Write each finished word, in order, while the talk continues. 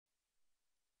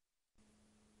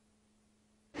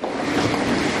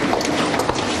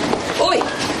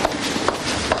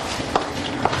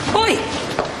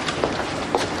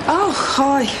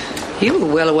Hi. You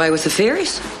were well away with the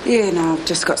fairies. Yeah, no, I've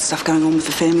just got stuff going on with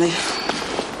the family.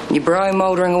 Your bro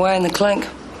mouldering away in the clink.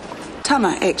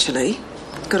 Tama, actually,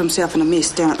 got himself in a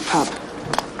mess down at the pub.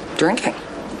 Drinking?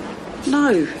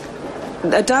 No.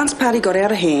 A dance party got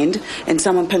out of hand and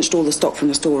someone pinched all the stock from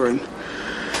the storeroom.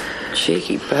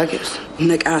 Cheeky buggers.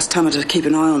 Nick asked Tama to keep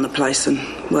an eye on the place and,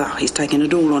 well, he's taken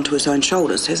it all onto his own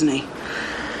shoulders, hasn't he?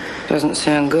 Doesn't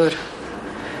sound good.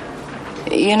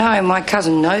 You know, my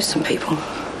cousin knows some people.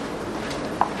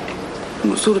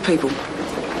 What sort of people?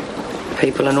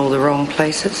 People in all the wrong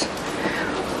places.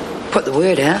 Put the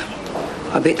word out.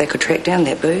 I bet they could track down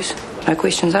that booze. No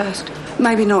questions asked.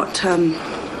 Maybe not. I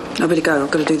better go.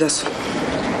 I've got to do this.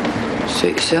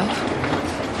 Suit yourself.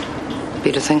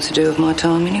 Better things to do with my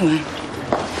time anyway.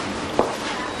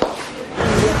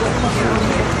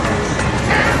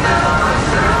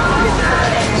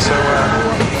 So,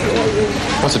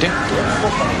 what's the deal?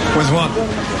 With what?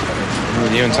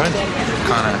 With you and Tone?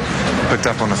 Kind of picked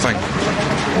up on the thing.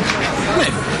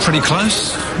 We're pretty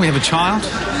close. We have a child,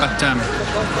 but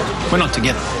we're not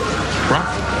together. Right?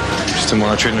 Just didn't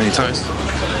want to tread on any toes.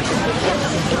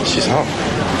 She's hot.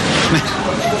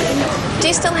 Do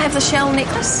you still have the shell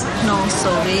necklace? No,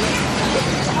 sorry.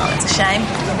 Oh, that's a shame.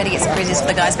 I better get some presents for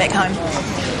the guys back home.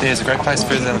 There's a great place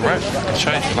further down the road. I'll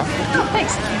show you if you like. Oh,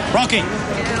 thanks. Rocky!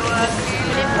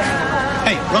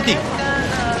 Hey, Rocky.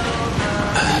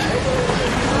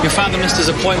 Your father missed his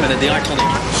appointment at the eye clinic.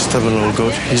 Stubborn little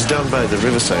goat. He's down by the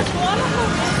riverside.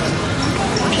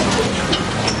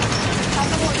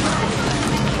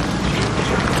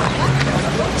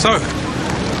 So,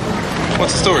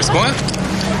 what's the story, Squire?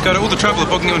 Go to all the trouble of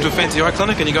booking you into a fancy eye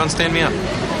clinic and you go and stand me up.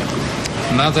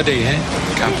 Another day, eh?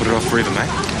 Can't put it off forever, mate.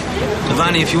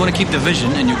 Ivani, if you want to keep the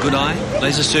vision and your good eye,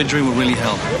 laser surgery will really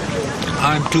help.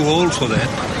 I'm too old for that.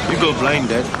 You go blind,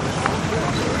 Dad.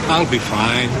 I'll be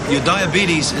fine. Your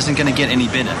diabetes isn't going to get any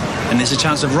better. And there's a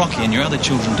chance of Rocky and your other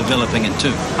children developing it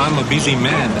too. I'm a busy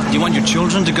man. Do you want your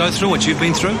children to go through what you've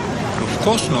been through? Of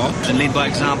course not. Then lead by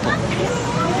example.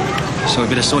 So we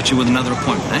better sort you with another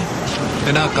appointment, eh?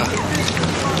 Benaka.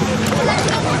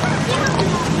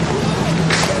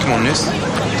 Come on, nurse.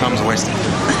 Time's wasted.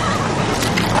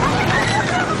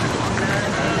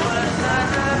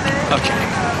 Okay.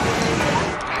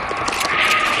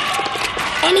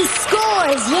 And he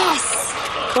scores, yes!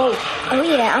 Oh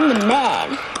yeah, I'm the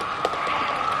man.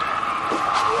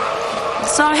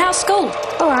 So, how's school?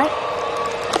 All right.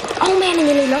 Oh man, I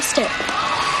nearly lost it.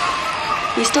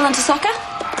 You still into soccer?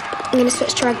 I'm going to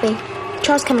switch to rugby.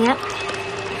 Trial's coming up.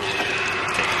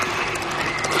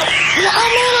 Oh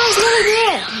man, I was nearly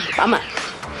there. Bummer.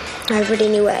 Over it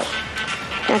anyway.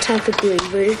 Now time for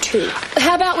Groovy 2.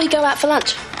 How about we go out for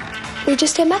lunch? We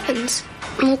just had muffins.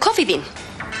 Well, coffee then.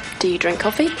 Do you drink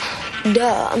coffee?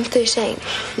 Duh, I'm 13.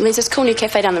 There's this cool new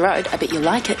cafe down the road. I bet you'll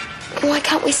like it. Why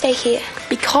can't we stay here?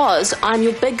 Because I'm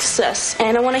your big sis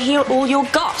and I want to hear all your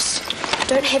goss.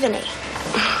 Don't have any.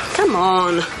 Come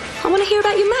on. I want to hear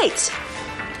about your mates.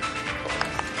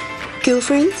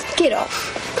 Girlfriends? Get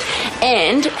off.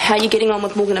 And how you're getting on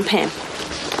with Morgan and Pam.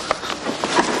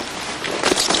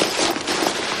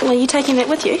 Well, are you taking that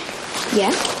with you?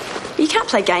 Yeah? You can't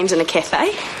play games in a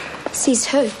cafe. Says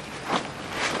who?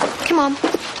 Come on.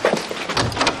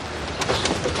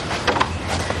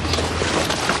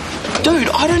 Dude,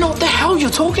 I don't know what the hell you're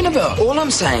talking about. All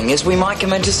I'm saying is we might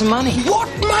come into some money. What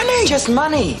money? Just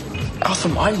money.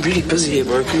 Altham, I'm really busy here,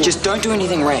 bro. Just don't do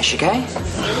anything rash, okay?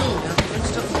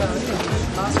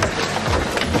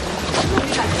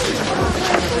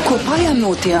 Ko pai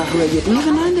anō te ahua yet.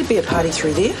 Never known there'd be a party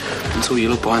through there. Until you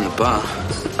look behind the bar.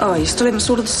 Oh, you still haven't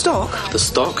sorted the stock? The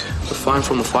stock? The fine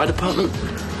from the fire department?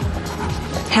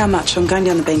 How much? I'm going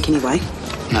down the bank anyway.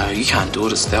 No, you can't do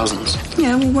it. It's thousands.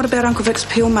 Yeah, well, what about Uncle Vic's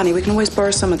peel money? We can always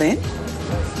borrow some of that.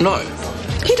 No.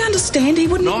 He'd understand. He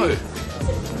wouldn't... No.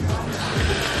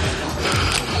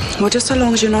 Well, just so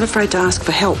long as you're not afraid to ask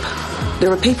for help.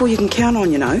 There are people you can count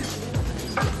on, you know.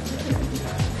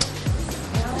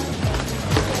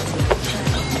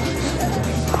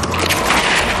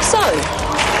 So,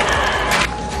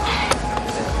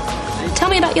 tell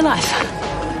me about your life.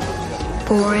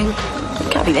 Boring. It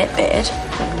can't be that bad.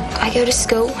 I go to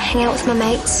school, hang out with my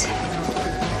mates.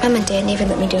 Mum and Dad never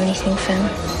let me do anything fun.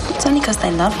 It's only because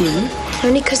they love you.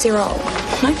 Only because they're old.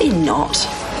 No, they're not.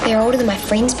 They're older than my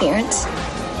friends' parents.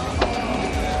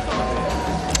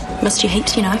 Missed you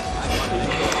heaps, you know.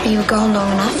 You were gone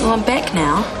long enough. Well, I'm back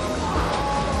now.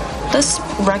 This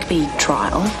rugby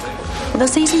trial, the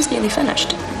season's nearly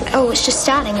finished. Oh, it's just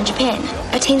starting in Japan.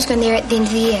 Our team's going there at the end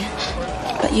of the year.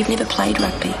 But you've never played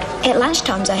rugby. At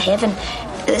lunchtimes I have, and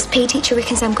this PE teacher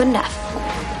reckons I'm good enough.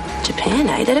 Japan,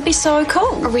 eh? That'd be so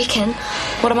cool. I reckon.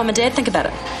 What do Mum and Dad think about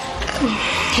it?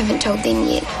 Haven't told them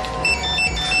yet.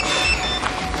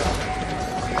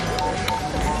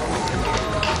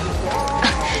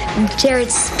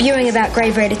 Jared's spewing about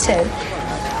Grave Raider 2.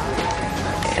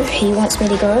 He wants me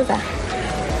to go over.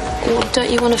 Well, don't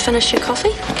you want to finish your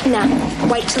coffee? No,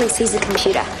 wait till he sees the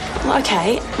computer. Well,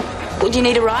 okay. Well, do you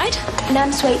need a ride? No,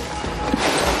 I'm sweet.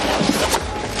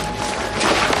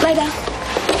 Later.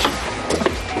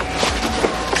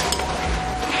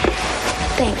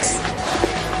 Thanks.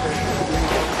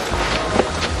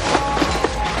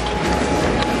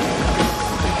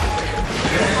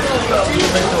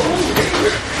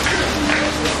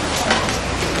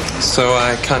 So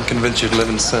I can't convince you to live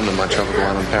in sin in my tropical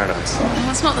island paradise. Well,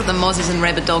 it's not that the mozzies and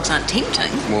rabid dogs aren't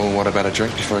tempting. Well, what about a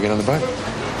drink before I get on the boat?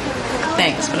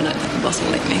 Thanks, but I don't think the boss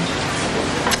will let me.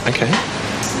 Okay.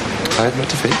 I admit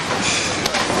defeat.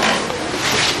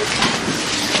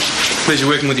 Pleasure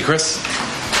working with you, Chris.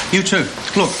 You too.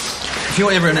 Look, if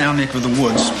you're ever in our neck of the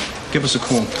woods, give us a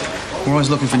call. We're always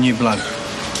looking for new blood.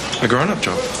 A grown-up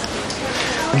job.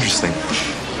 Interesting.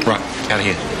 Right, out of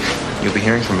here. You'll be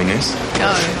hearing from me, Nurse.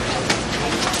 Go.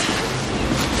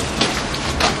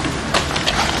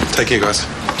 Take care, guys.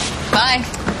 Bye.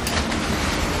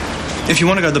 If you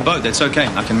want to go to the boat, that's okay.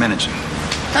 I can manage.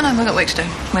 No, we've got work to do.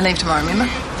 We leave tomorrow, remember?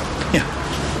 Yeah.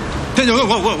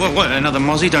 Whoa. Another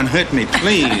mozzie? Don't hurt me,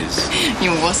 please.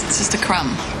 You wuss, it's just a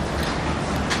crumb.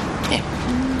 Yeah.